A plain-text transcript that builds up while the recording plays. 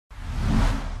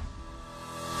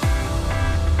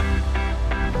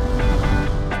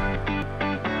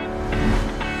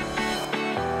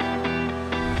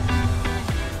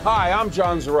Hi, I'm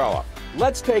John Zarella.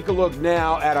 Let's take a look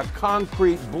now at a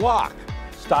concrete block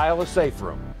style of safe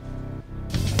room.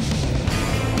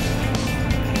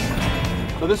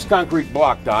 So this is concrete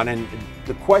block, Don, and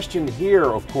the question here,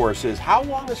 of course, is how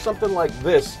long does something like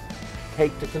this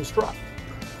take to construct?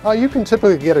 You can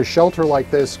typically get a shelter like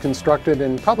this constructed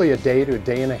in probably a day to a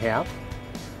day and a half,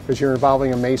 because you're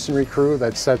involving a masonry crew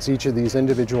that sets each of these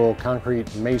individual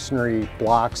concrete masonry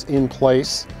blocks in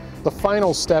place. The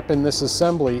final step in this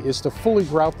assembly is to fully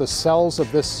grout the cells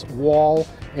of this wall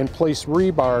and place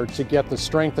rebar to get the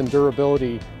strength and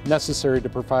durability necessary to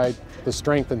provide the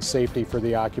strength and safety for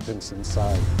the occupants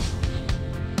inside.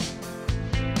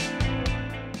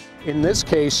 In this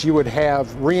case, you would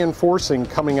have reinforcing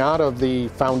coming out of the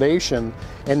foundation,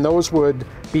 and those would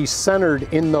be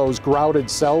centered in those grouted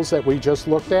cells that we just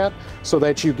looked at, so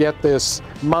that you get this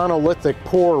monolithic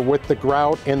pour with the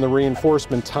grout and the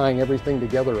reinforcement tying everything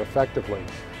together effectively.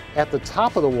 At the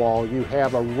top of the wall, you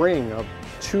have a ring of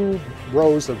 2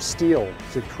 rows of steel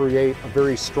to create a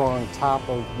very strong top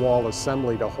of wall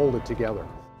assembly to hold it together.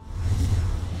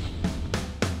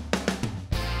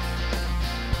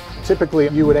 Typically,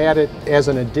 you would add it as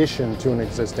an addition to an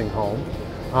existing home.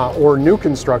 Or new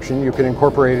construction, you could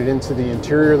incorporate it into the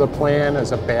interior of the plan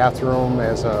as a bathroom,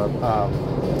 as a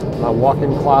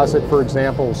walk-in closet, for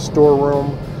example,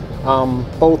 storeroom,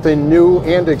 both in new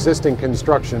and existing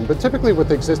construction. But typically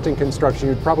with existing construction,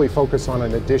 you'd probably focus on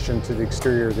an addition to the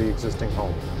exterior of the existing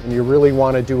home. And you really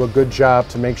want to do a good job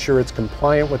to make sure it's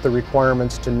compliant with the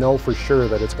requirements, to know for sure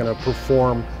that it's going to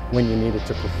perform when you need it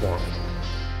to perform.